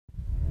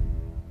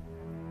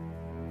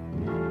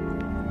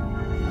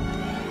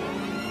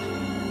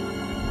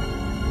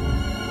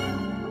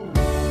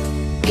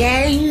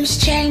games,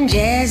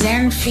 changes,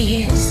 and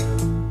fears.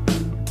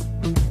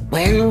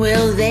 When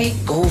will they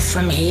go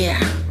from here?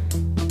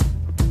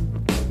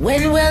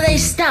 When will they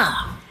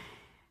stop?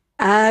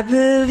 I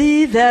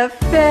believe that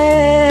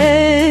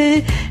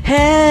fate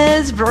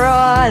has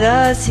brought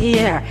us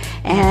here,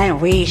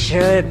 and we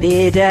should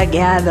be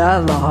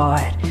together,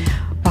 Lord,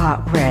 but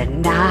we're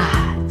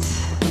not.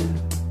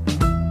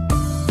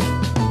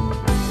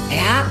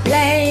 I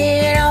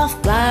play it off,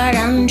 but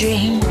I'm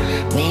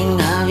dreaming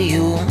of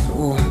you.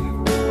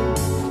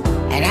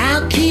 And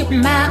I'll keep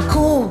my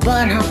cool,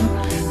 but I'm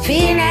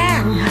feeling.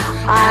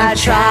 I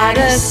try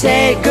to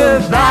say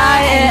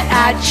goodbye and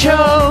I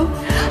choke.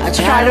 I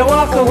try to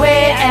walk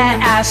away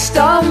and I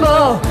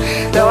stumble.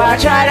 Though I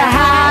try to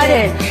hide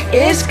it,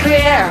 it's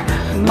clear.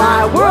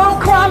 My world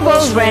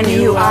crumbles when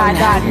you are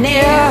not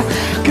near.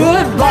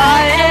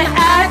 Goodbye and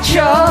I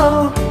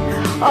choke.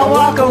 I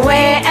walk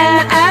away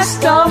and I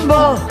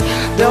stumble.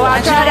 Though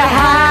I try to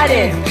hide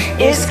it,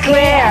 it's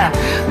clear.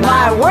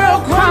 My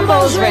world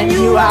crumbles when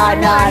you are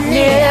not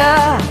near.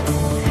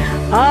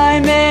 I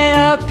may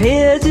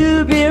appear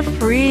to be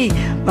free,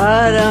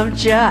 but I'm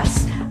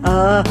just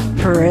a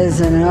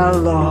prisoner,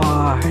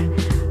 Lord,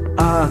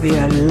 of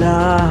your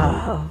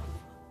love.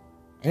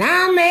 And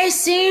I may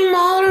seem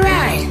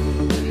alright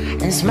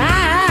and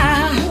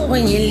smile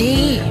when you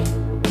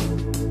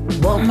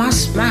leave, but my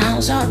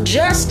smiles are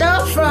just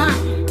a front,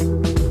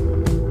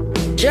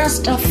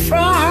 just a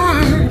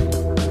front.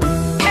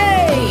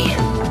 Hey,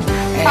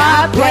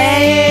 I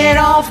play it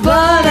off,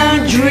 but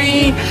I'm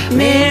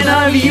dreaming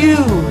of you.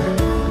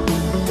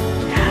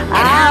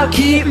 I'll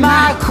keep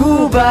my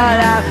cool, but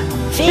I'm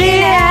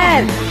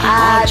feeling.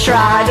 I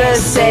try to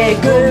say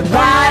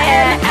goodbye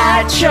and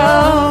I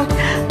choke.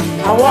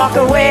 I walk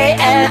away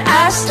and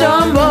I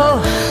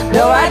stumble.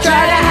 Though I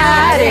try to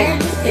hide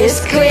it, it's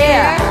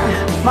clear.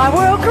 My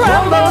world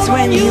crumbles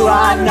when you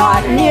are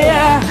not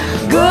near.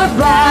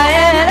 Goodbye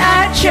and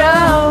I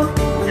choke.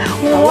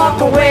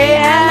 Walk away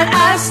and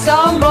I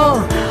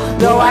stumble.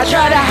 Though I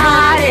try to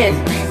hide it,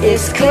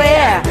 it's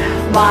clear.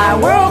 My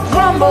world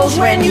crumbles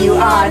when you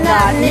are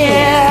not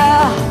near.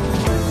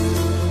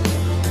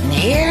 And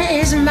here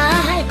is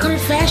my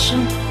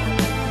confession.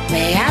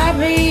 May I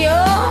be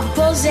your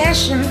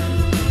possession.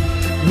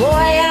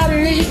 Boy, I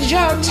need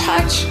your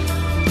touch.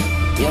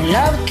 Your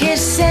love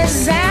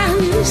kisses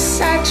and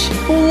such.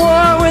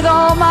 War with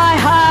all my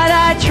heart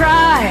I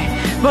try,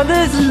 but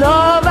this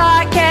love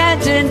I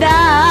can't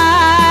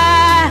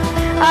deny.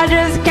 I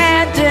just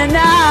can't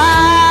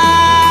deny.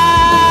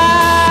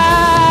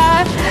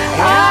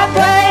 I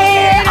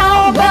play it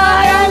all,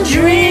 but I'm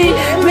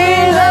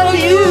dreaming of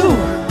you.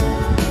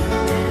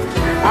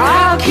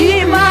 I'll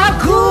keep my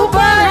cool,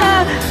 but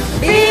I'm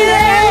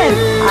feeling.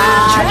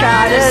 I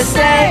try to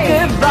say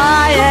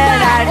goodbye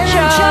and I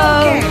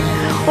choke.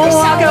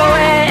 Walk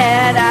away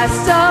and I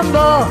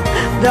stumble.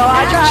 Though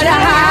I try to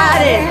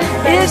hide it,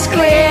 it's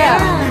clear.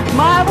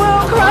 My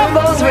world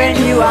crumbles when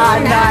you are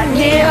not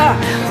near.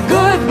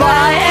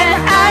 Goodbye and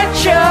I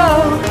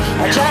choke.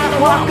 I try to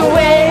walk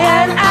away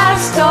and I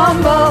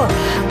stumble.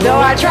 Though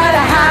I try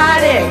to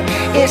hide it,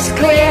 it's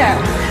clear.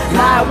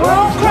 My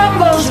world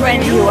crumbles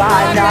when you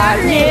are not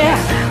near.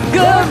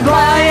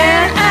 Goodbye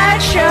and I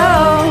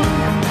choke.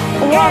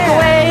 Walk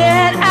away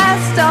and I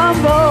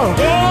stumble.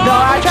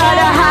 Though I try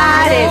to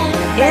hide it,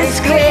 it's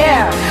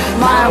clear.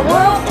 My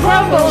world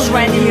crumbles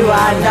when you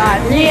are not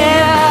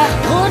near.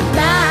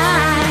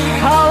 Goodbye.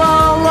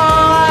 Oh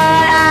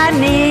Lord, I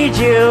need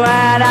you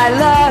and I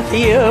love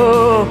you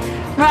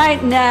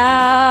right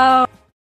now.